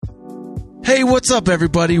Hey, what's up,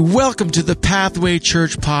 everybody? Welcome to the Pathway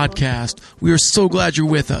Church podcast. We are so glad you're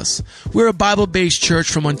with us. We're a Bible-based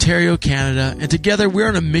church from Ontario, Canada, and together we're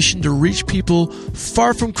on a mission to reach people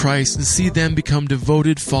far from Christ and see them become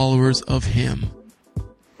devoted followers of Him.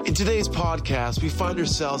 In today's podcast, we find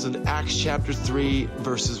ourselves in Acts chapter 3,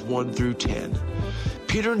 verses 1 through 10.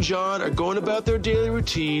 Peter and John are going about their daily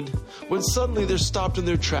routine when suddenly they're stopped in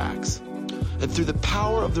their tracks. And through the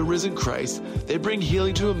power of the risen Christ, they bring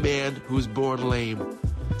healing to a man who was born lame.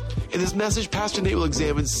 In this message, Pastor Nate will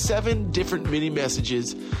examine 7 different mini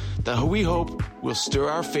messages that we hope will stir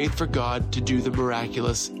our faith for God to do the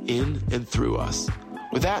miraculous in and through us.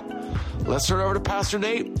 With that, let's turn over to Pastor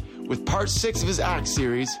Nate with part 6 of his Acts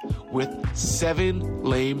series with 7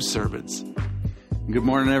 lame sermons. Good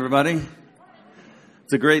morning, everybody.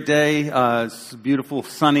 It's a great day. It's beautiful,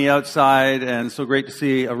 sunny outside, and it's so great to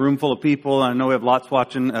see a room full of people. I know we have lots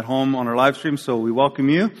watching at home on our live stream, so we welcome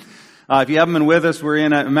you. If you haven't been with us, we're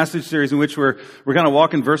in a message series in which we're kind of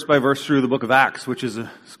walking verse by verse through the book of Acts, which is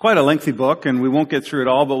it's quite a lengthy book, and we won't get through it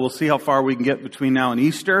all, but we'll see how far we can get between now and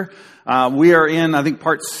Easter. We are in, I think,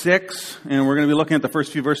 part 6, and we're going to be looking at the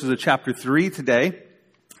first few verses of chapter 3 today.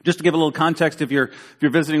 Just to give a little context, if you're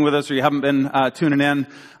visiting with us or you haven't been tuning in,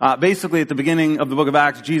 basically at the beginning of the book of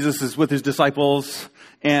Acts, Jesus is with his disciples,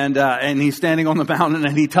 and he's standing on the mountain,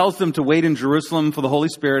 and he tells them to wait in Jerusalem for the Holy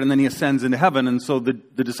Spirit, and then he ascends into heaven. And so the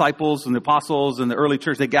disciples and the apostles and the early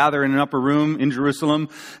church, they gather in an upper room in Jerusalem,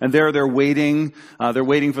 and there they're waiting. They're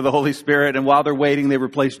waiting for the Holy Spirit, and while they're waiting, they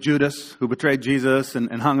replace Judas, who betrayed Jesus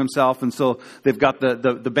and hung himself. And so they've got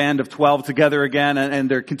the band of 12 together again, and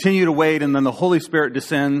they continue to wait, and then the Holy Spirit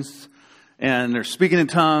descends. And they're speaking in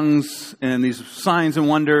tongues, and these signs and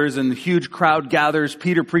wonders, and the huge crowd gathers.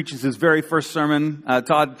 Peter preaches his very first sermon.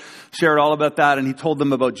 Todd shared all about that, and he told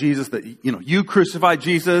them about Jesus, that, you crucified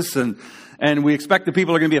Jesus, and we expect the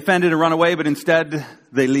people are going to be offended and run away, but instead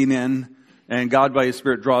they lean in, and God by His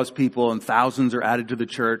Spirit draws people, and thousands are added to the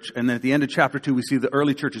church. And then at the end of chapter 2, we see the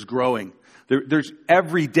early church is growing. There's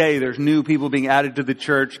every day there's new people being added to the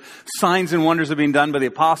church. Signs and wonders are being done by the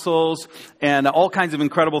apostles, and all kinds of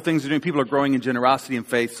incredible things are doing. People are growing in generosity and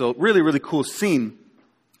faith. So really, really cool scene.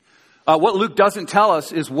 What Luke doesn't tell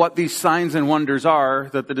us is what these signs and wonders are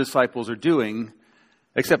that the disciples are doing.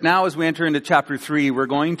 Except now, as we enter into chapter 3, we're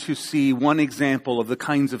going to see one example of the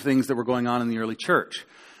kinds of things that were going on in the early church.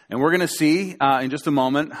 And we're going to see in just a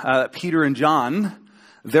moment Peter and John.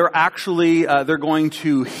 They're going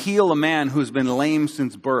to heal a man who's been lame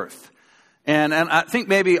since birth. And I think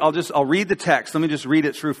maybe I'll read the text. Let me just read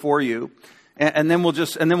it through for you. And then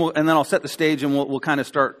I'll set the stage, and we'll kind of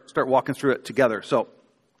start walking through it together. So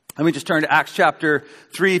let me just turn to Acts chapter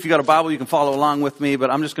 3. If you got a Bible, you can follow along with me,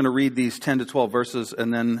 but I'm just going to read these 10 to 12 verses,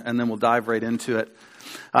 and then we'll dive right into it.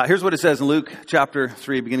 Here's what it says in Luke chapter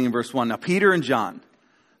 3, beginning in verse 1. Now, Peter and John,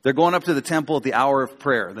 they're going up to the temple at the hour of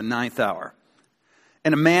prayer, the 9th hour.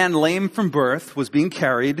 And a man lame from birth was being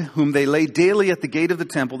carried, whom they laid daily at the gate of the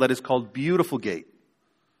temple that is called Beautiful Gate,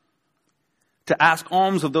 to ask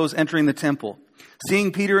alms of those entering the temple.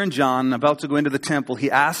 Seeing Peter and John about to go into the temple, he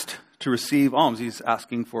asked to receive alms. He's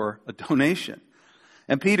asking for a donation.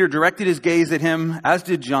 And Peter directed his gaze at him, as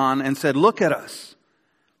did John, and said, "Look at us."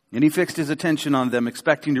 And he fixed his attention on them,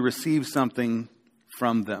 expecting to receive something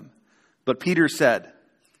from them. But Peter said,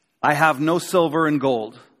 "I have no silver and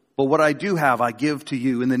gold, but what I do have, I give to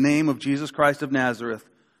you. In the name of Jesus Christ of Nazareth,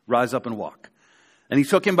 rise up and walk." And he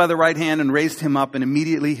took him by the right hand and raised him up, and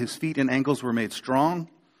immediately his feet and ankles were made strong.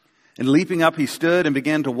 And leaping up, he stood and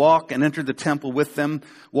began to walk and entered the temple with them,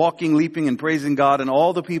 walking, leaping, and praising God. And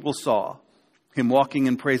all the people saw him walking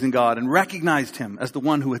and praising God and recognized him as the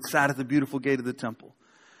one who had sat at the beautiful gate of the temple,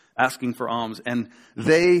 asking for alms. And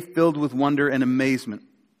they, filled with wonder and amazement,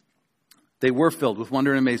 they were filled with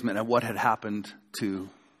wonder and amazement at what had happened to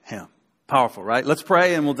him. Powerful, right? Let's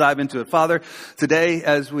pray and we'll dive into it. Father, today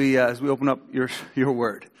as we open up your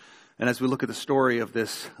word, and as we look at the story of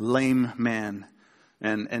this lame man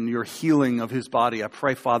and your healing of his body, I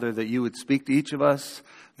pray, Father, that you would speak to each of us,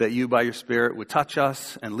 that you by your Spirit would touch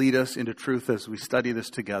us and lead us into truth as we study this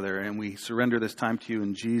together, and we surrender this time to you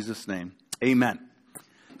in Jesus' name. Amen.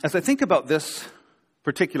 As I think about this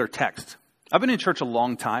particular text, I've been in church a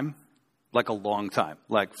long time,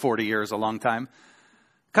 like 40 years, a long time.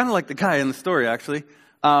 Kind of like the guy in the story, actually.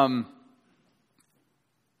 And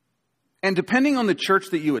depending on the church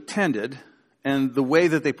that you attended and the way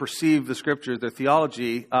that they perceive the scriptures, their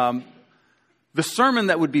theology, the sermon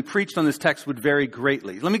that would be preached on this text would vary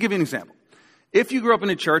greatly. Let me give you an example. If you grew up in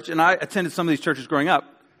a church, and I attended some of these churches growing up,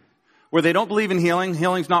 where they don't believe in healing,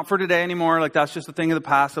 healing's not for today anymore, like that's just a thing of the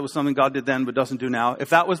past, that was something God did then but doesn't do now.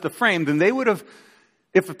 If that was the frame, then they would have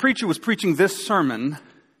if a preacher was preaching this sermon,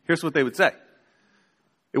 here's what they would say.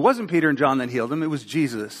 It wasn't Peter and John that healed him, it was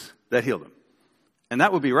Jesus that healed him. And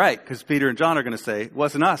that would be right, because Peter and John are going to say, it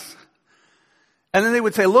wasn't us. And then they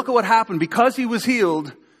would say, look at what happened. Because he was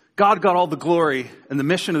healed, God got all the glory, and the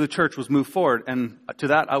mission of the church was moved forward. And to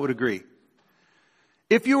that, I would agree.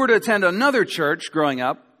 If you were to attend another church growing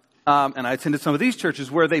up, and I attended some of these churches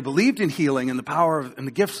where they believed in healing and the power and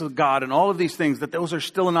the gifts of God and all of these things, that those are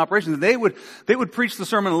still in operation, they would preach the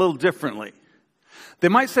sermon a little differently. They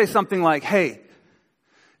might say something like, hey,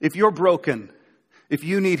 if you're broken, if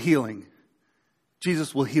you need healing,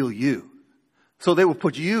 Jesus will heal you. So they will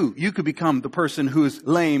put you could become the person who's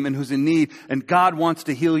lame and who's in need, and God wants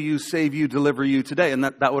to heal you, save you, deliver you today. And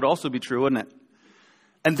that would also be true, wouldn't it?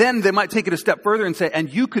 And then they might take it a step further and say,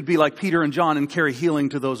 and you could be like Peter and John and carry healing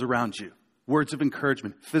to those around you. Words of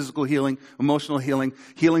encouragement, physical healing, emotional healing,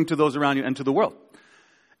 healing to those around you and to the world.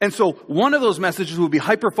 And so one of those messages will be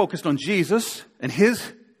hyper-focused on Jesus, and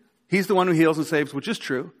he's the one who heals and saves, which is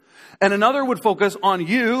true. And another would focus on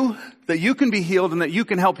you, that you can be healed and that you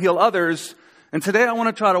can help heal others. And today I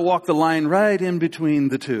want to try to walk the line right in between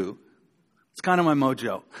the two. It's kind of my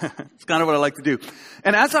mojo. It's kind of what I like to do.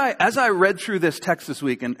 And as I read through this text this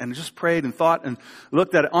week and just prayed and thought and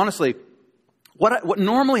looked at it, honestly, what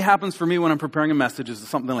normally happens for me when I'm preparing a message is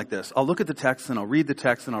something like this. I'll look at the text and I'll read the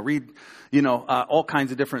text and I'll read, all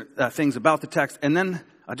kinds of different things about the text. And then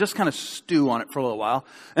I just kind of stew on it for a little while.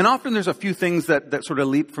 And often there's a few things that sort of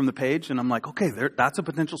leap from the page. And I'm like, okay, that's a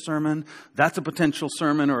potential sermon. That's a potential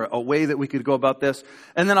sermon or a way that we could go about this.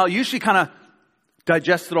 And then I'll usually kind of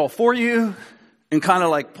digest it all for you and kind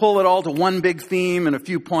of like pull it all to one big theme and a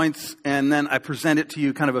few points. And then I present it to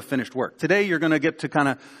you kind of a finished work. Today you're going to get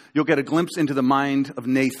to you'll get a glimpse into the mind of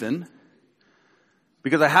Nathan,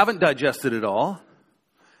 because I haven't digested it all.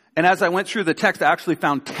 And as I went through the text, I actually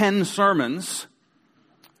found 10 sermons.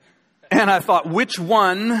 And I thought, which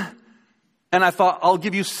one? And I thought, I'll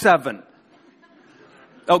give you 7.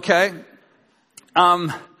 Okay?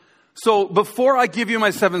 So before I give you my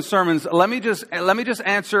 7 sermons, let me just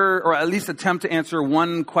answer, or at least attempt to answer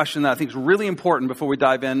one question that I think is really important before we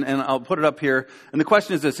dive in, and I'll put it up here. And the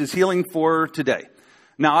question is this: is healing for today?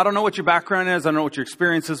 Now, I don't know what your background is. I don't know what your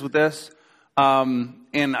experience is with this. And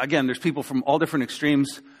again, there's people from all different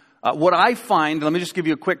extremes. What I find, let me just give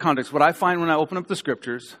you a quick context. What I find when I open up the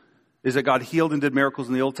scriptures is that God healed and did miracles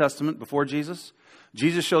in the Old Testament before Jesus.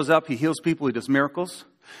 Jesus shows up, he heals people, he does miracles.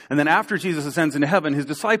 And then after Jesus ascends into heaven, his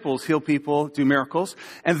disciples heal people, do miracles.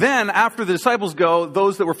 And then after the disciples go,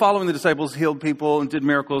 those that were following the disciples healed people and did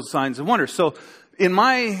miracles, signs, and wonders. So in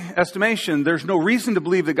my estimation, there's no reason to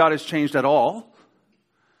believe that God has changed at all.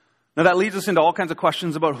 Now that leads us into all kinds of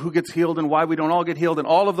questions about who gets healed and why we don't all get healed and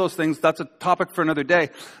all of those things. That's a topic for another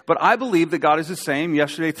day. But I believe that God is the same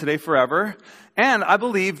yesterday, today, forever. And I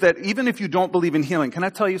believe that even if you don't believe in healing, can I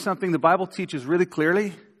tell you something? The Bible teaches really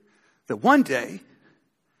clearly that one day,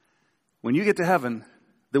 when you get to heaven,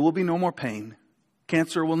 there will be no more pain.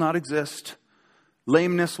 Cancer will not exist.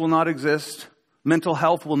 Lameness will not exist. Mental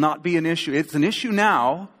health will not be an issue. It's an issue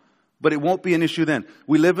now, but it won't be an issue then.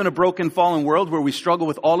 We live in a broken, fallen world where we struggle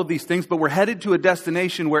with all of these things, but we're headed to a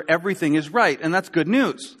destination where everything is right, and that's good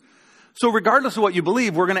news. So regardless of what you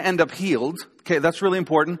believe, we're going to end up healed. Okay, that's really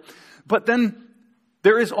important. But then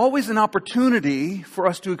there is always an opportunity for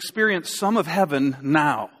us to experience some of heaven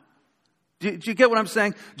now. Do you get what I'm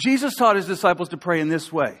saying? Jesus taught his disciples to pray in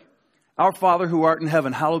this way: Our Father who art in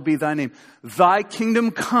heaven, hallowed be thy name. Thy kingdom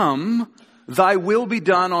come, thy will be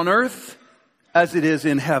done on earth as it is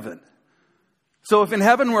in heaven. So if in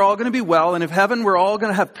heaven we're all going to be well, and if heaven we're all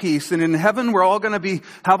going to have peace, and in heaven we're all going to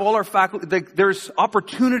have all our faculty, there's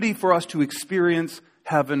opportunity for us to experience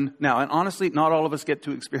heaven now. And honestly, not all of us get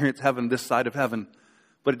to experience heaven this side of heaven,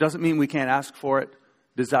 but it doesn't mean we can't ask for it,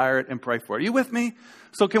 desire it, and pray for it. Are you with me?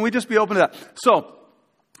 So can we just be open to that? So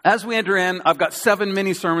as we enter in, I've got 7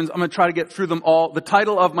 mini sermons. I'm going to try to get through them all. The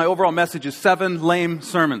title of my overall message is 7 Lame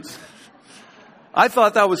Sermons. I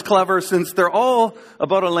thought that was clever since they're all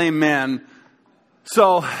about a lame man.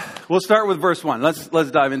 So we'll start with verse 1. Let's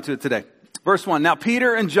dive into it today. Verse 1. Now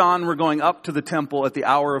Peter and John were going up to the temple at the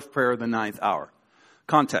hour of prayer, the 9th hour.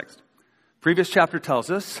 Context. Previous chapter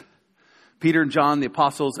tells us Peter and John, the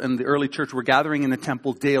apostles, and the early church were gathering in the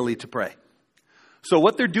temple daily to pray. So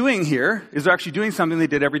what they're doing here is they're actually doing something they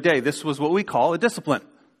did every day. This was what we call a discipline.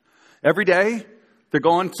 Every day they're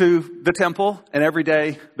going to the temple, and every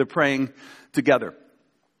day they're praying together.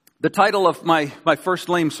 The title of my first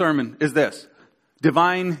lame sermon is this: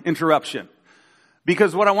 Divine Interruption.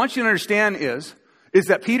 Because what I want you to understand is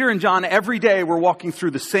that Peter and John every day were walking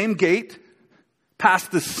through the same gate,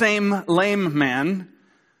 past the same lame man,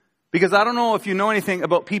 Because I don't know if you know anything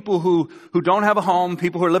about people who don't have a home,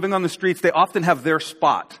 people who are living on the streets, they often have their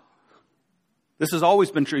spot. This has always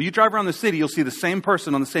been true. You drive around the city, you'll see the same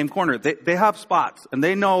person on the same corner. They have spots, and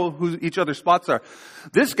they know who each other's spots are.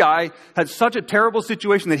 This guy had such a terrible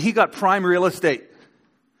situation that he got prime real estate.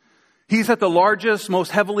 He's at the largest,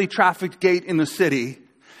 most heavily trafficked gate in the city,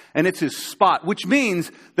 and it's his spot, which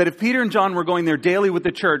means that if Peter and John were going there daily with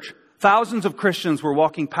the church, thousands of Christians were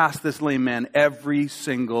walking past this lame man every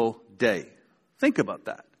single day. Think about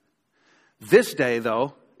that. This day,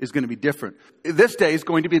 though, is going to be different. This day is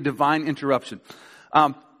going to be a divine interruption.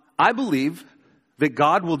 I believe that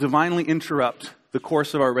God will divinely interrupt the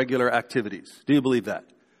course of our regular activities. Do you believe that?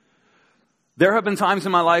 There have been times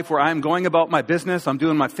in my life where I'm going about my business, I'm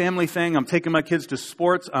doing my family thing, I'm taking my kids to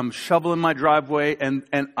sports, I'm shoveling my driveway, and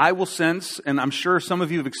I will sense, and I'm sure some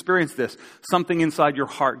of you have experienced this, something inside your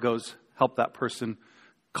heart goes, help that person,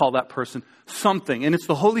 call that person, something. And it's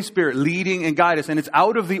the Holy Spirit leading and guiding us, and it's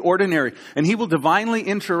out of the ordinary. And He will divinely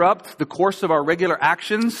interrupt the course of our regular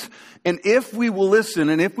actions. And if we will listen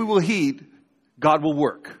and if we will heed, God will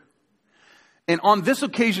work. And on this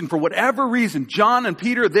occasion, for whatever reason, John and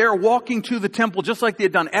Peter, they're walking to the temple just like they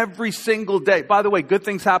had done every single day. By the way, good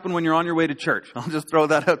things happen when you're on your way to church. I'll just throw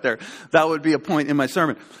that out there. That would be a point in my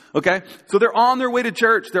sermon. Okay? So they're on their way to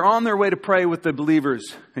church. They're on their way to pray with the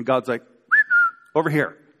believers. And God's like, over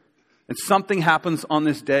here. And something happens on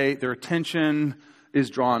this day. Their attention is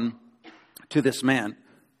drawn to this man.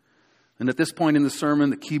 And at this point in the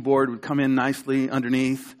sermon, the keyboard would come in nicely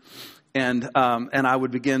underneath. And I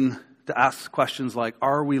would begin to ask questions like,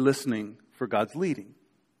 are we listening for God's leading?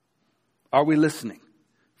 Are we listening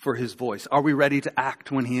for His voice? Are we ready to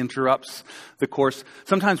act when He interrupts the course?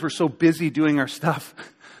 Sometimes we're so busy doing our stuff.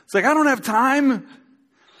 It's like, I don't have time.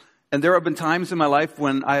 And there have been times in my life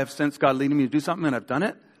when I have sensed God leading me to do something and I've done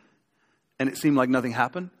it. And it seemed like nothing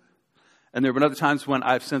happened. And there have been other times when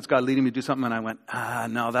I've sensed God leading me to do something and I went,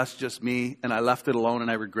 no, that's just me. And I left it alone and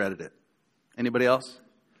I regretted it. Anybody else?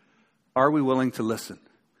 Are we willing to listen?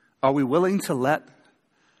 Are we willing to let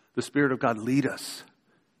the Spirit of God lead us?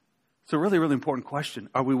 It's a really, really important question.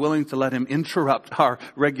 Are we willing to let Him interrupt our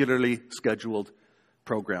regularly scheduled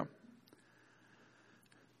program?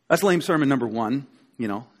 That's lame sermon number 1,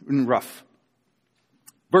 rough.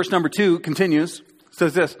 Verse number 2 continues,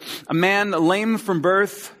 says this, a man lame from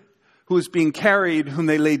birth who is being carried, whom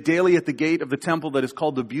they lay daily at the gate of the temple that is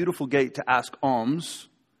called the Beautiful Gate to ask alms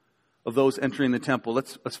of those entering the temple.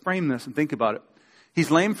 Let's frame this and think about it. He's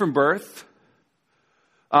lame from birth.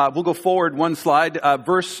 We'll go forward one slide.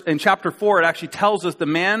 Verse in chapter 4, it actually tells us the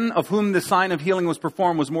man of whom the sign of healing was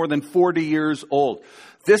performed was more than 40 years old.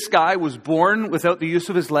 This guy was born without the use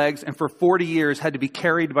of his legs, and for 40 years had to be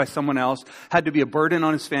carried by someone else, had to be a burden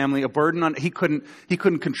on his family, a burden on, he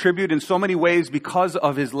couldn't contribute in so many ways because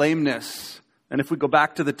of his lameness. And if we go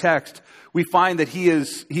back to the text, we find that he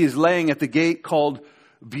is laying at the gate called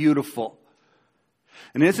Beautiful.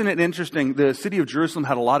 And isn't it interesting? The city of Jerusalem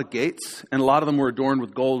had a lot of gates, and a lot of them were adorned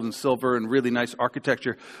with gold and silver and really nice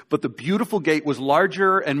architecture. But the Beautiful Gate was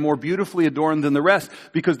larger and more beautifully adorned than the rest,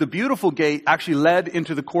 because the Beautiful Gate actually led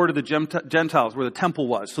into the court of the Gentiles, where the temple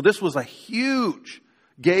was. So this was a huge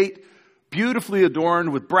gate, beautifully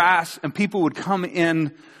adorned with brass, and people would come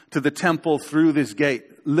in to the temple through this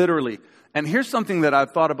gate, literally. And here's something that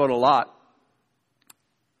I've thought about a lot.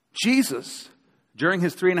 Jesus, during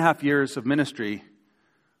His 3.5 years of ministry,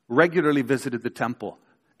 regularly visited the temple.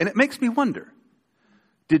 And it makes me wonder,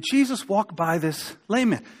 did Jesus walk by this lame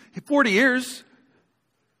man? 40 years,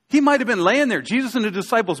 He might have been laying there. Jesus and the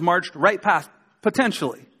disciples marched right past,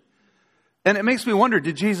 potentially. And it makes me wonder,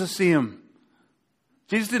 did Jesus see him?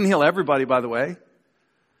 Jesus didn't heal everybody, by the way.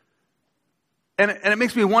 And it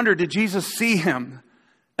makes me wonder, did Jesus see him?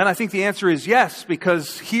 And I think the answer is yes,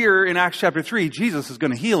 because here in Acts chapter 3, Jesus is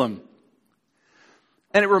going to heal him.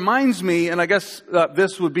 And it reminds me, and I guess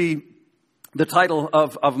this would be the title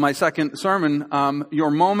of my second sermon,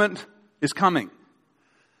 Your Moment is Coming.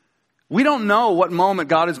 We don't know what moment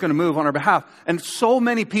God is going to move on our behalf. And so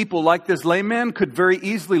many people like this lame man could very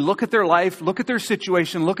easily look at their life, look at their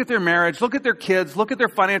situation, look at their marriage, look at their kids, look at their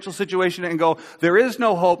financial situation and go, there is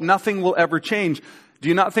no hope, nothing will ever change. Do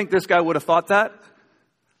you not think this guy would have thought that?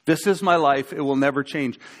 This is my life, it will never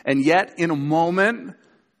change. And yet, in a moment,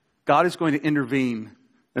 God is going to intervene.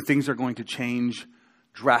 And things are going to change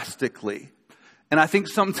drastically. And I think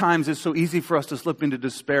sometimes it's so easy for us to slip into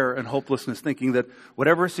despair and hopelessness, thinking that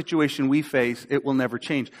whatever situation we face, it will never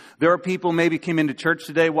change. There are people maybe came into church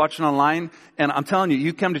today, watching online, and I'm telling you,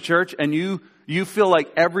 you come to church and you feel like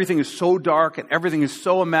everything is so dark and everything is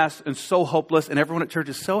so a mess and so hopeless, and everyone at church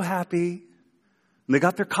is so happy. And they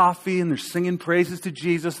got their coffee and they're singing praises to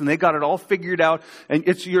Jesus and they got it all figured out. And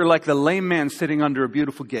you're like the lame man sitting under a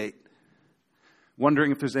beautiful gate,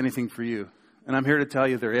 wondering if there's anything for you. And I'm here to tell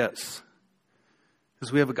you there is.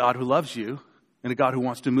 Because we have a God who loves you and a God who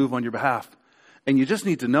wants to move on your behalf. And you just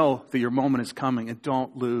need to know that your moment is coming and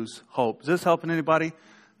don't lose hope. Is this helping anybody?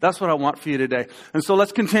 That's what I want for you today. And so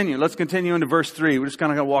let's continue. Let's continue into verse 3. We're just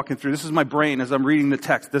kind of walking through. This is my brain as I'm reading the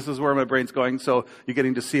text. This is where my brain's going, so you're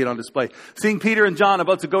getting to see it on display. Seeing Peter and John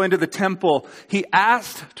about to go into the temple, he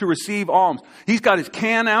asked to receive alms. He's got his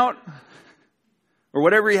can out, or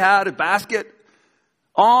whatever he had, a basket.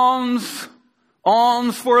 Alms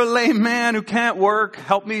for a lame man who can't work.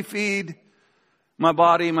 Help me feed my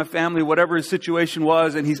body, my family, whatever his situation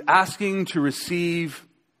was. And he's asking to receive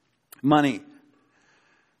money.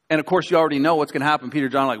 And of course, you already know what's going to happen. Peter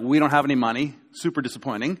and John are like, we don't have any money. Super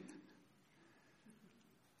disappointing.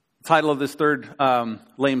 The title of this third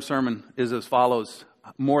lame sermon is as follows: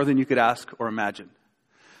 More Than You Could Ask or Imagine.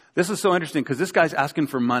 This is so interesting because this guy's asking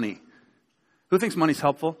for money. Who thinks money's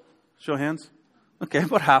helpful? Show of hands. Okay,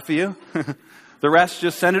 about half of you. The rest,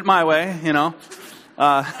 just send it my way, you know.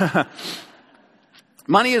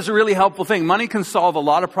 Money is a really helpful thing. Money can solve a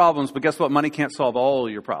lot of problems, but guess what? Money can't solve all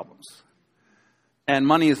your problems. And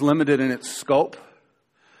money is limited in its scope.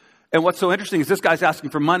 And what's so interesting is this guy's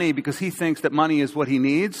asking for money because he thinks that money is what he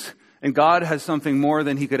needs. And God has something more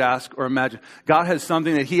than he could ask or imagine. God has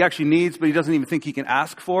something that he actually needs, but he doesn't even think he can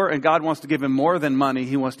ask for. And God wants to give him more than money.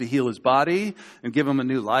 He wants to heal his body and give him a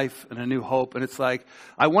new life and a new hope. And it's like,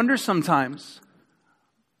 I wonder sometimes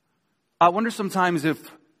if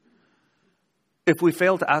we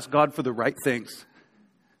fail to ask God for the right things.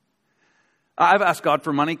 I've asked God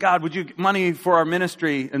for money. God, would you money for our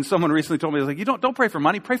ministry? And someone recently told me, I was like, you don't pray for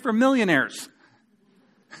money, pray for millionaires.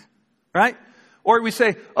 Right? Or we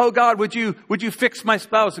say, oh God, would you fix my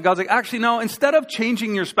spouse? And God's like, actually no, instead of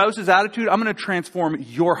changing your spouse's attitude, I'm going to transform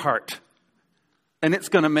your heart. And it's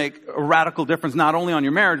going to make a radical difference, not only on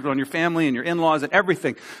your marriage, but on your family and your in-laws and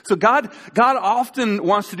everything. So God often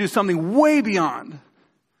wants to do something way beyond.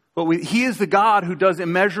 But he is the God who does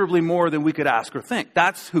immeasurably more than we could ask or think.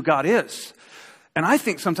 That's who God is. And I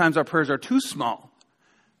think sometimes our prayers are too small.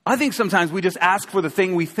 I think sometimes we just ask for the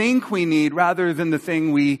thing we think we need rather than the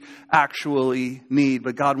thing we actually need.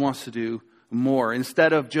 But God wants to do more.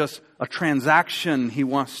 Instead of just a transaction, he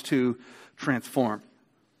wants to transform.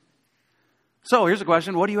 So here's a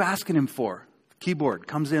question. What are you asking him for? The keyboard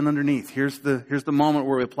comes in underneath. Here's the moment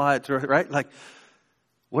where we apply it to, right? Like,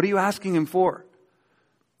 what are you asking him for?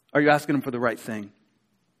 Are you asking him for the right thing?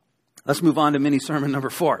 Let's move on to mini sermon number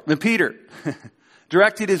 4. When Peter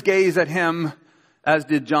directed his gaze at him, as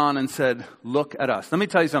did John, and said, look at us. Let me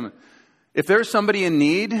tell you something. If there's somebody in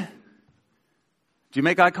need, do you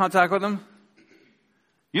make eye contact with them?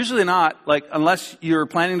 Usually not. Like, unless you're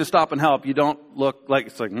planning to stop and help, you don't look like,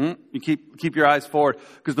 it's like, you keep your eyes forward.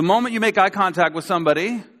 Because the moment you make eye contact with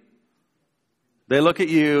somebody, they look at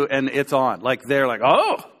you and it's on. Like, they're like,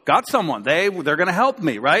 oh, got someone. They're going to help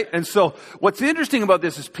me, right? And so what's interesting about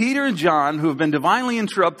this is Peter and John, who have been divinely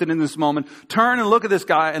interrupted in this moment, turn and look at this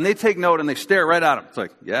guy and they take note and they stare right at him. It's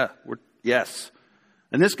like, yes.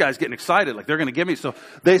 And this guy's getting excited, like they're going to give me. So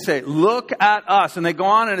they say, look at us. And they go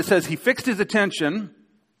on and it says he fixed his attention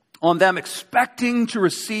on them, expecting to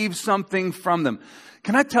receive something from them.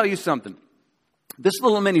 Can I tell you something? This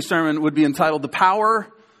little mini sermon would be entitled The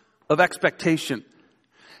Power of Expectation.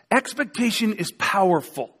 Expectation is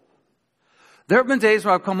powerful. There have been days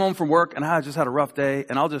where I've come home from work and I just had a rough day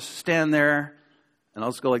and I'll just stand there and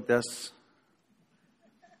I'll just go like this.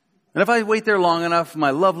 And if I wait there long enough,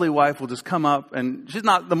 my lovely wife will just come up and she's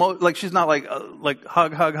not the most, like, she's not like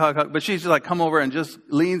hug, but she's just like come over and just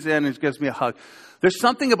leans in and gives me a hug. There's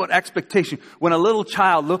something about expectation. When a little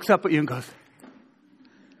child looks up at you and goes,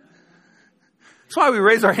 that's why we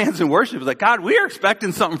raise our hands in worship. It's like, God, we are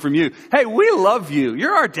expecting something from you. Hey, we love you.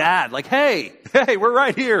 You're our dad. Like, hey, we're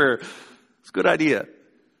right here. It's a good idea.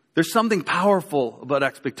 There's something powerful about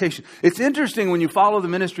expectation. It's interesting when you follow the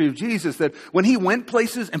ministry of Jesus that when he went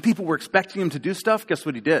places and people were expecting him to do stuff, guess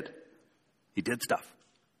what he did? He did stuff.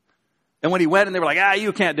 And when he went and they were like,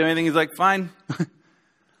 you can't do anything, he's like, fine.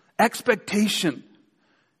 Expectation.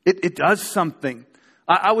 It does something.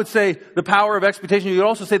 I would say the power of expectation. You could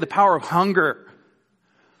also say the power of hunger.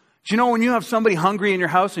 Do you know when you have somebody hungry in your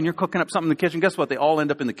house and you're cooking up something in the kitchen, guess what? They all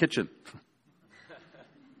end up in the kitchen.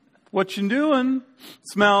 What you doing?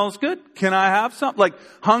 Smells good. Can I have something? Like,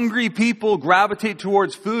 hungry people gravitate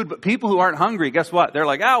towards food, but people who aren't hungry, guess what? They're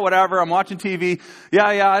like, whatever, I'm watching TV. Yeah,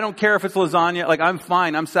 I don't care if it's lasagna. Like, I'm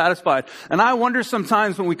fine. I'm satisfied. And I wonder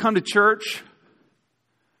sometimes when we come to church,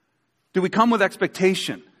 do we come with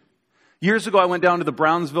expectation? Years ago, I went down to the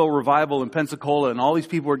Brownsville revival in Pensacola, and all these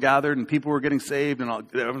people were gathered, and people were getting saved, and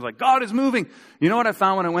everyone's like, God is moving. You know what I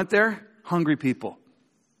found when I went there? Hungry people.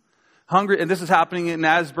 Hungry, and this is happening in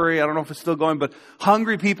Asbury. I don't know if it's still going, but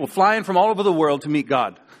hungry people flying from all over the world to meet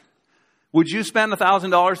God. Would you spend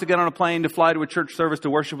 $1,000 to get on a plane to fly to a church service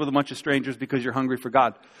to worship with a bunch of strangers because you're hungry for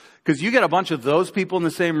God? Because you get a bunch of those people in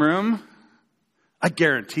the same room, I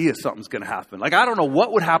guarantee you something's going to happen. Like, I don't know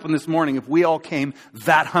what would happen this morning if we all came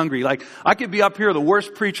that hungry. Like, I could be up here, the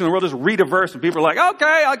worst preacher in the world, just read a verse, and people are like,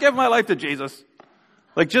 okay, I'll give my life to Jesus.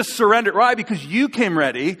 Like, just surrender. Why? Because you came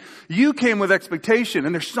ready. You came with expectation.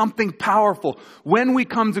 And there's something powerful. When we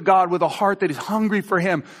come to God with a heart that is hungry for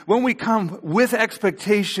Him, when we come with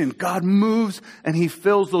expectation, God moves and He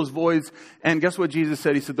fills those voids. And guess what Jesus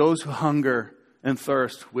said? He said, those who hunger and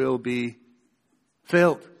thirst will be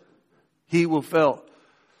filled. He will fill.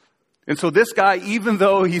 And so this guy, even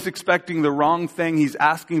though he's expecting the wrong thing, he's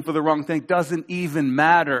asking for the wrong thing, doesn't even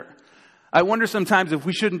matter. I wonder sometimes if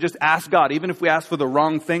we shouldn't just ask God. Even if we ask for the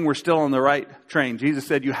wrong thing, we're still on the right train. Jesus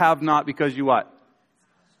said, you have not because you what?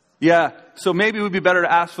 Yeah. So maybe it would be better to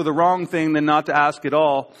ask for the wrong thing than not to ask at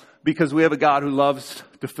all, because we have a God who loves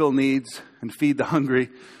to fill needs and feed the hungry.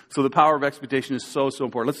 So the power of expectation is so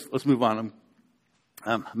important. Let's move on.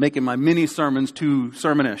 I'm making my mini sermons too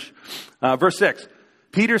sermonish. Verse 6.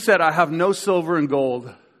 Peter said, I have no silver and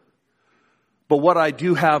gold, but what I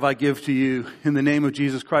do have I give to you. In the name of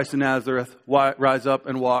Jesus Christ of Nazareth, rise up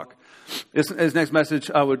and walk. His next message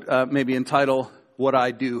I would maybe entitle, What I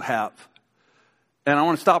Do Have. And I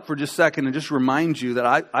want to stop for just a second and just remind you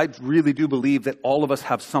that I really do believe that all of us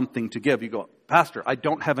have something to give. You go, Pastor, I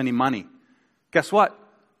don't have any money. Guess what?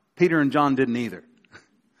 Peter and John didn't either.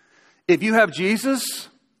 If you have Jesus,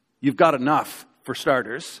 you've got enough, for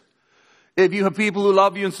starters. If you have people who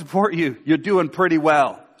love you and support you, you're doing pretty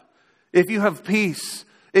well. If you have peace,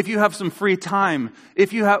 if you have some free time,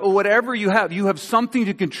 if you have whatever you have something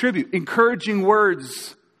to contribute. Encouraging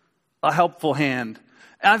words, a helpful hand.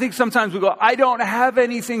 And I think sometimes we go, I don't have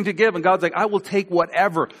anything to give. And God's like, I will take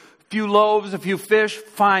whatever. A few loaves, a few fish,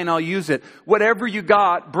 fine, I'll use it. Whatever you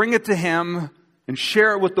got, bring it to Him and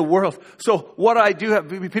share it with the world. So what I do have,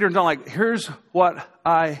 Peter and John, like, here's what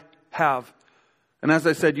I have. And as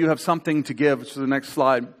I said, you have something to give. Which is the next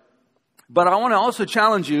slide. But I want to also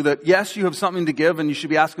challenge you that, yes, you have something to give, and you should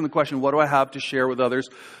be asking the question, what do I have to share with others?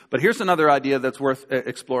 But here's another idea that's worth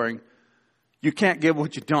exploring. You can't give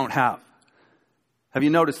what you don't have. Have you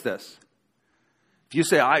noticed this? If you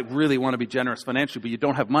say, I really want to be generous financially, but you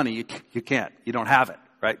don't have money, you can't. You don't have it,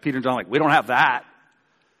 right? Peter and John are like, we don't have that.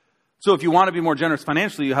 So if you want to be more generous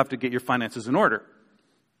financially, you have to get your finances in order.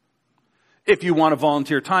 If you want to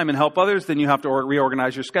volunteer time and help others, then you have to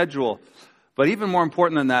reorganize your schedule. But even more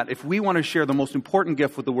important than that, if we want to share the most important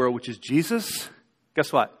gift with the world, which is Jesus,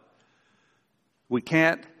 guess what? We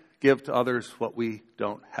can't give to others what we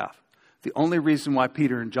don't have. The only reason why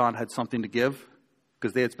Peter and John had something to give,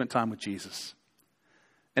 because they had spent time with Jesus.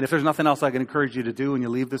 And if there's nothing else I can encourage you to do when you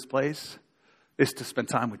leave this place, is to spend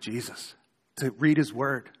time with Jesus, to read His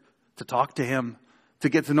Word, to talk to Him, to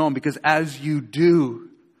get to know Him. Because as you do,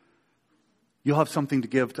 you'll have something to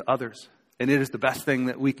give to others. And it is the best thing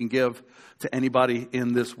that we can give to anybody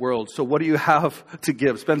in this world. So what do you have to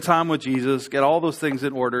give? Spend time with Jesus. Get all those things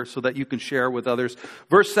in order so that you can share with others.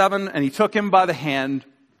 Verse 7, and He took him by the hand.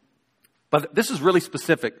 But this is really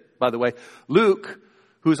specific, by the way. Luke,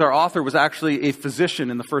 who's our author, was actually a physician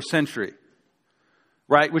in the first century.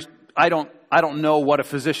 Right? Which I don't know what a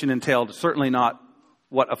physician entailed. Certainly not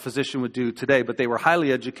what a physician would do today. But they were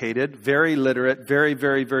highly educated, very literate, very,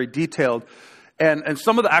 very, very detailed. And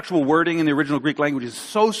some of the actual wording in the original Greek language is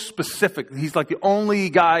so specific. He's like the only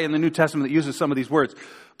guy in the New Testament that uses some of these words.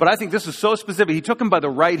 But I think this is so specific. He took him by the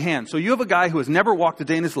right hand. So you have a guy who has never walked a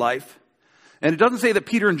day in his life. And it doesn't say that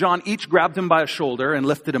Peter and John each grabbed him by a shoulder and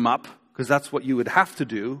lifted him up, because that's what you would have to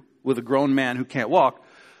do with a grown man who can't walk.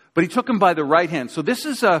 But he took him by the right hand. So this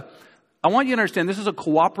is I want you to understand, this is a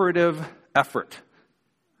cooperative effort.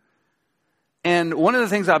 And one of the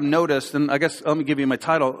things I've noticed, and I guess let me give you my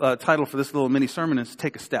title for this little mini sermon, is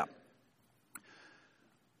Take a Step.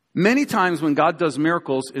 Many times when God does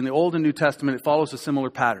miracles in the Old and New Testament, it follows a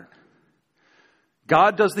similar pattern.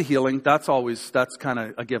 God does the healing. That's kind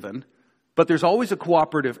of a given. But there's always a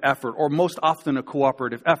cooperative effort, or most often a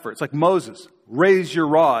cooperative effort. It's like Moses, raise your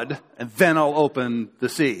rod and then I'll open the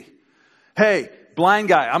sea. Hey, blind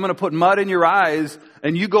guy, I'm going to put mud in your eyes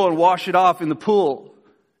and you go and wash it off in the pool.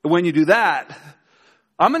 And when you do that,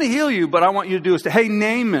 I'm going to heal you, but I want you to do is to, hey,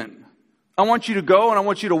 Naaman, I want you to go and I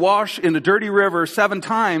want you to wash in the dirty river 7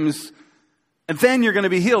 times And then you're going to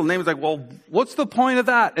be healed. And Naaman's like, well, what's the point of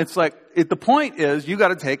that? It's like, the point is you got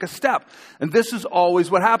to take a step. And this is always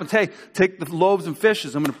what happens. Hey, take the loaves and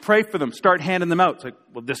fishes. I'm going to pray for them. Start handing them out. It's like,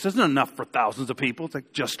 well, this isn't enough for thousands of people. It's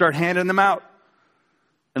like, just start handing them out.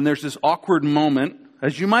 And there's this awkward moment.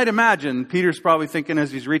 As you might imagine, Peter's probably thinking as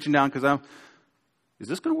he's reaching down, is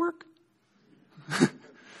this going to work? Because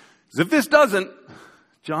if this doesn't,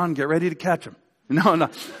 John, get ready to catch him. No.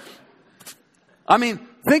 I mean,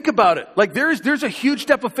 think about it. Like there's a huge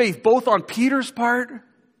step of faith, both on Peter's part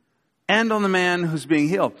and on the man who's being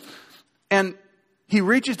healed. And he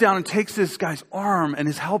reaches down and takes this guy's arm and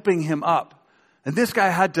is helping him up. And this guy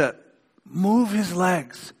had to move his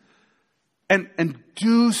legs and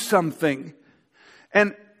do something.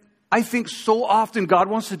 And I think so often God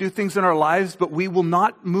wants to do things in our lives, but we will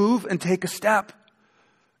not move and take a step.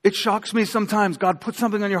 It shocks me sometimes. God puts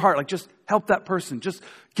something on your heart, like just help that person, just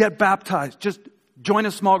get baptized, just join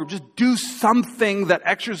a small group, just do something that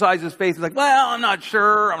exercises faith. It's like, well, I'm not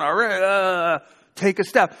sure, I'm not ready. Take a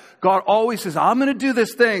step. God always says, I'm going to do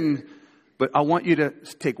this thing, but I want you to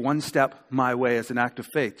take one step my way as an act of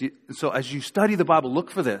faith. So as you study the Bible,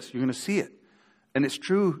 look for this. You're going to see it. And it's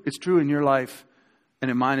true in your life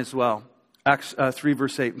and in mine as well. Acts 3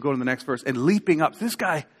 verse 8, go to the next verse. And leaping up, this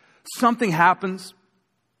guy, something happens.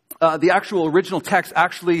 The actual original text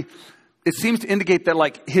actually, it seems to indicate that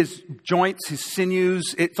like his joints, his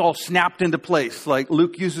sinews, it's all snapped into place. Like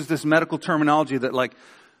Luke uses this medical terminology that like,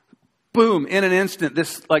 boom, in an instant,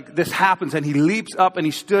 this happens. And he leaps up and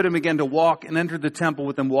he stood and began to walk and entered the temple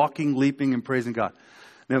with them walking, leaping, and praising God.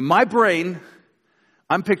 Now in my brain,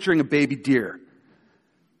 I'm picturing a baby deer.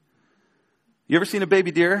 You ever seen a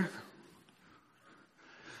baby deer?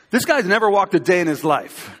 This guy's never walked a day in his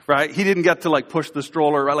life, right? He didn't get to like push the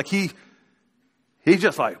stroller, right? Like he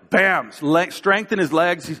just like, bam, strengthen his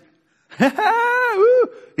legs. This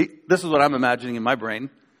is what I'm imagining in my brain.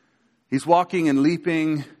 He's walking and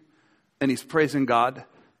leaping and he's praising God.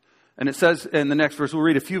 And it says in the next verse, we'll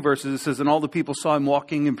read a few verses. It says, and all the people saw him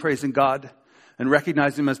walking and praising God and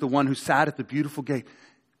recognized him as the one who sat at the beautiful gate.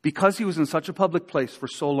 Because he was in such a public place for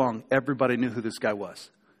so long, everybody knew who this guy was.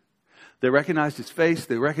 They recognized his face,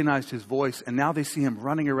 they recognized his voice, and now they see him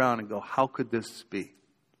running around and go, how could this be?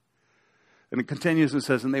 And it continues and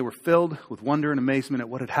says, and they were filled with wonder and amazement at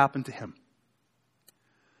what had happened to him.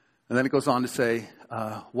 And then it goes on to say,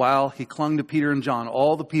 while he clung to Peter and John,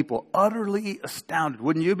 all the people utterly astounded.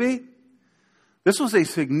 Wouldn't you be? This was a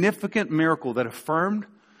significant miracle that affirmed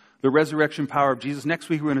the resurrection power of Jesus. Next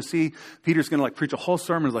week, we're going to see Peter's going to preach a whole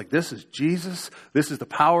sermon like, this is Jesus. This is the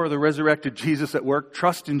power of the resurrected Jesus at work.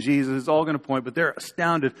 Trust in Jesus. It's all going to point, but they're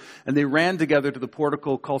astounded. And they ran together to the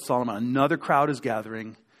portico called Solomon. Another crowd is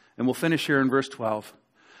gathering. And we'll finish here in verse 12.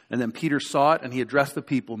 And then Peter saw it and he addressed the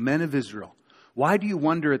people, men of Israel, why do you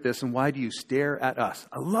wonder at this and why do you stare at us?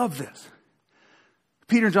 I love this.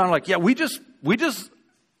 Peter and John are like, yeah, we just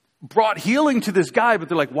brought healing to this guy, but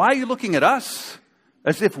they're like, why are you looking at us?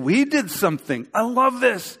 As if we did something. I love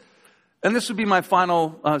this. And this would be my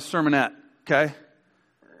final sermonette, okay?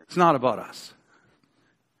 It's not about us.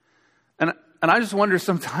 And I just wonder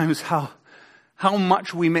sometimes how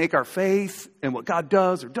much we make our faith and what God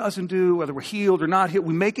does or doesn't do, whether we're healed or not healed,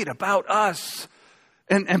 we make it about us.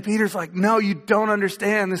 And Peter's like, no, you don't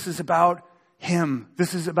understand. This is about him.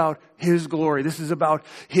 This is about his glory. This is about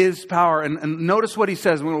his power. And notice what he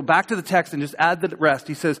says. We'll go back to the text and just add the rest.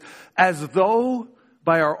 He says, as though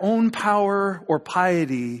by our own power or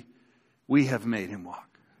piety, we have made him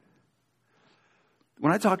walk.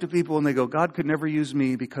 When I talk to people and they go, God could never use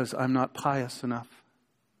me because I'm not pious enough.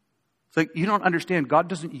 It's like, you don't understand. God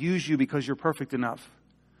doesn't use you because you're perfect enough.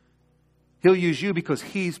 He'll use you because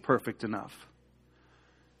he's perfect enough.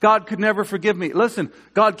 God could never forgive me. Listen,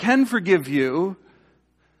 God can forgive you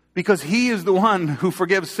because he is the one who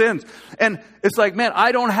forgives sins. And it's like, man,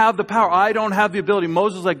 I don't have the power. I don't have the ability.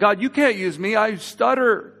 Moses is like, God, you can't use me. I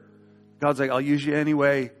stutter. God's like, I'll use you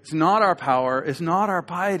anyway. It's not our power. It's not our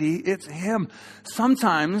piety. It's him.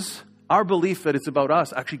 Sometimes our belief that it's about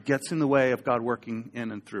us actually gets in the way of God working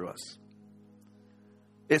in and through us.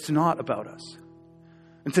 It's not about us.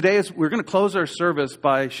 And today we're going to close our service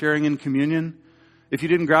by sharing in communion. If you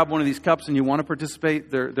didn't grab one of these cups and you want to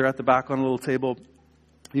participate, they're at the back on a little table.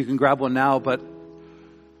 You can grab one now, but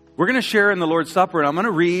we're going to share in the Lord's Supper, and I'm going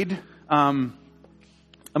to read. I'm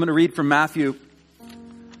going to read from Matthew.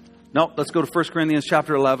 No, let's go to 1 Corinthians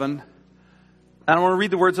chapter 11, and I want to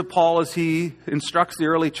read the words of Paul as he instructs the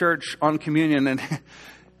early church on communion. And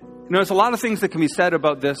there's a lot of things that can be said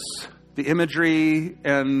about this, the imagery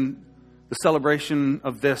and the celebration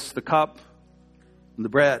of this, the cup and the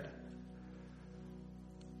bread.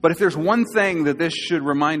 But if there's one thing that this should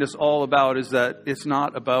remind us all about, is that it's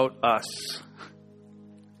not about us.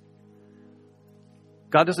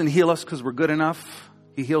 God doesn't heal us because we're good enough.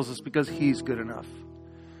 He heals us because He's good enough.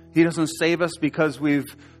 He doesn't save us because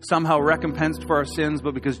we've somehow recompensed for our sins,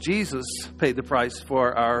 but because Jesus paid the price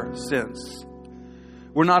for our sins.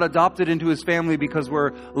 We're not adopted into His family because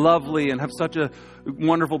we're lovely and have such a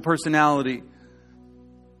wonderful personality.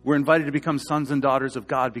 We're invited to become sons and daughters of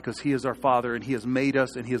God because He is our Father, and He has made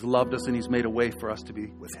us, and He has loved us, and He's made a way for us to be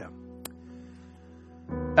with Him.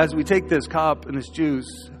 As we take this cup and this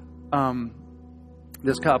juice,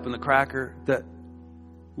 this cup and the cracker, that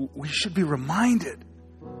we should be reminded,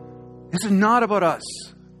 this is not about us.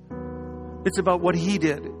 It's about what He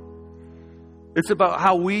did. It's about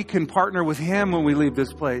how we can partner with Him when we leave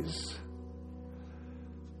this place.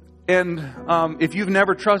 And if you've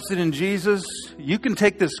never trusted in Jesus, you can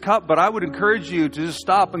take this cup, but I would encourage you to just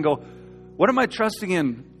stop and go, what am I trusting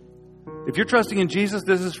in? If you're trusting in Jesus,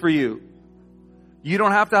 this is for you. You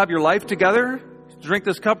don't have to have your life together to drink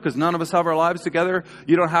this cup, because none of us have our lives together.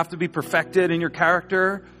 You don't have to be perfected in your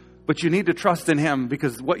character, but you need to trust in Him,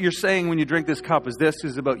 because what you're saying when you drink this cup is, this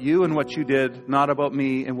is about you and what you did, not about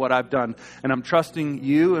me and what I've done. And I'm trusting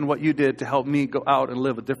you and what you did to help me go out and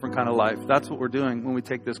live a different kind of life. That's what we're doing when we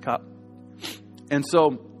take this cup. And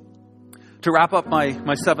so, to wrap up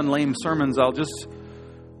my 7 lame sermons, I'll just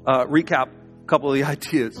recap a couple of the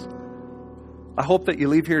ideas. I hope that you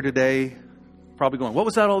leave here today probably going, what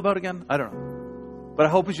was that all about again? I don't know. But I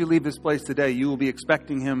hope as you leave this place today, you will be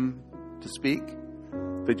expecting Him to speak.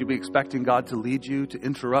 That you'll be expecting God to lead you, to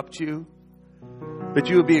interrupt you. That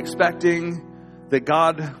you will be expecting that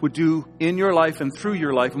God would do in your life and through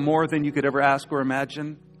your life more than you could ever ask or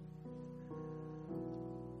imagine.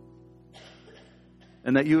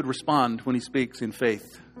 And that you would respond when He speaks in faith.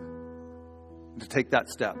 To take that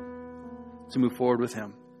step. To move forward with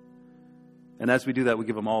Him. And as we do that, we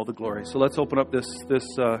give Him all the glory. So let's open up this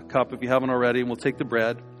cup if you haven't already, and we'll take the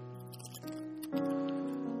bread.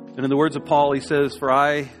 And in the words of Paul, he says, for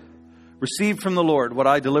I received from the Lord what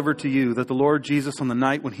I delivered to you, that the Lord Jesus on the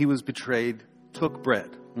night when He was betrayed took bread.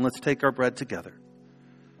 And let's take our bread together.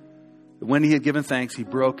 And when He had given thanks, He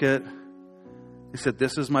broke it. He said,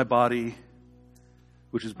 this is my body,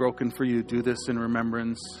 which is broken for you. Do this in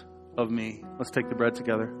remembrance of me. Let's take the bread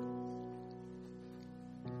together.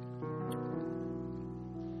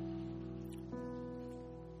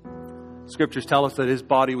 Scriptures tell us that His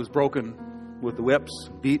body was broken with the whips,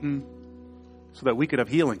 beaten, so that we could have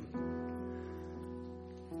healing.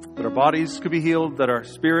 That our bodies could be healed, that our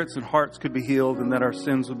spirits and hearts could be healed, and that our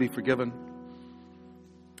sins would be forgiven.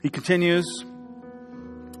 He continues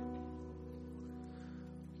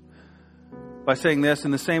by saying this,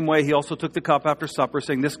 in the same way He also took the cup after supper,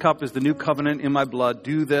 saying, this cup is the new covenant in my blood.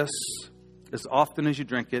 Do this as often as you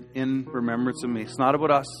drink it in remembrance of me. It's not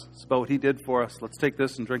about us. It's about what He did for us. Let's take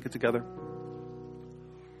this and drink it together.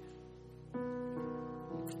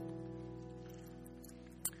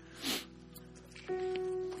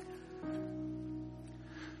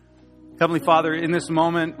 Heavenly Father, in this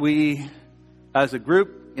moment, we, as a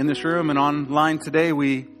group in this room and online today,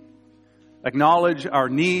 we acknowledge our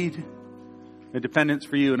need and dependence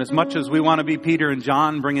for You. And as much as we want to be Peter and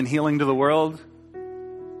John bringing healing to the world,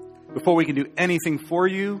 before we can do anything for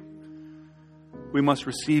You, we must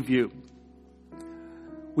receive You.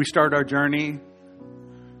 We start our journey,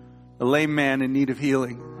 a lame man in need of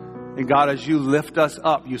healing. And God, as You lift us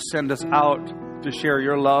up, You send us out to share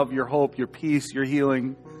Your love, Your hope, Your peace, Your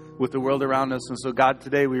healing with the world around us. And so God,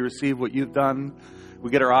 today we receive what You've done.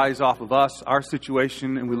 We get our eyes off of us, our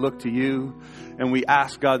situation, and we look to You. And we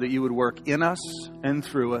ask, God, that You would work in us and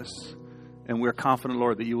through us. And we're confident,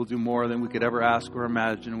 Lord, that You will do more than we could ever ask or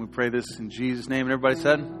imagine. And we pray this in Jesus' name. And everybody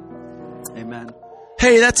said, amen.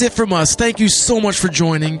 Hey, that's it from us. Thank you so much for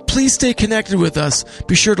joining. Please stay connected with us.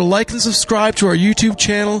 Be sure to like and subscribe to our YouTube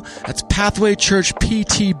channel. That's Pathway Church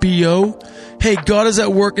PTBO. Hey, God is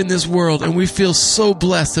at work in this world, and we feel so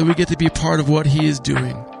blessed that we get to be a part of what He is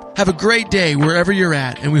doing. Have a great day wherever you're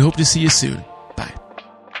at, and we hope to see you soon.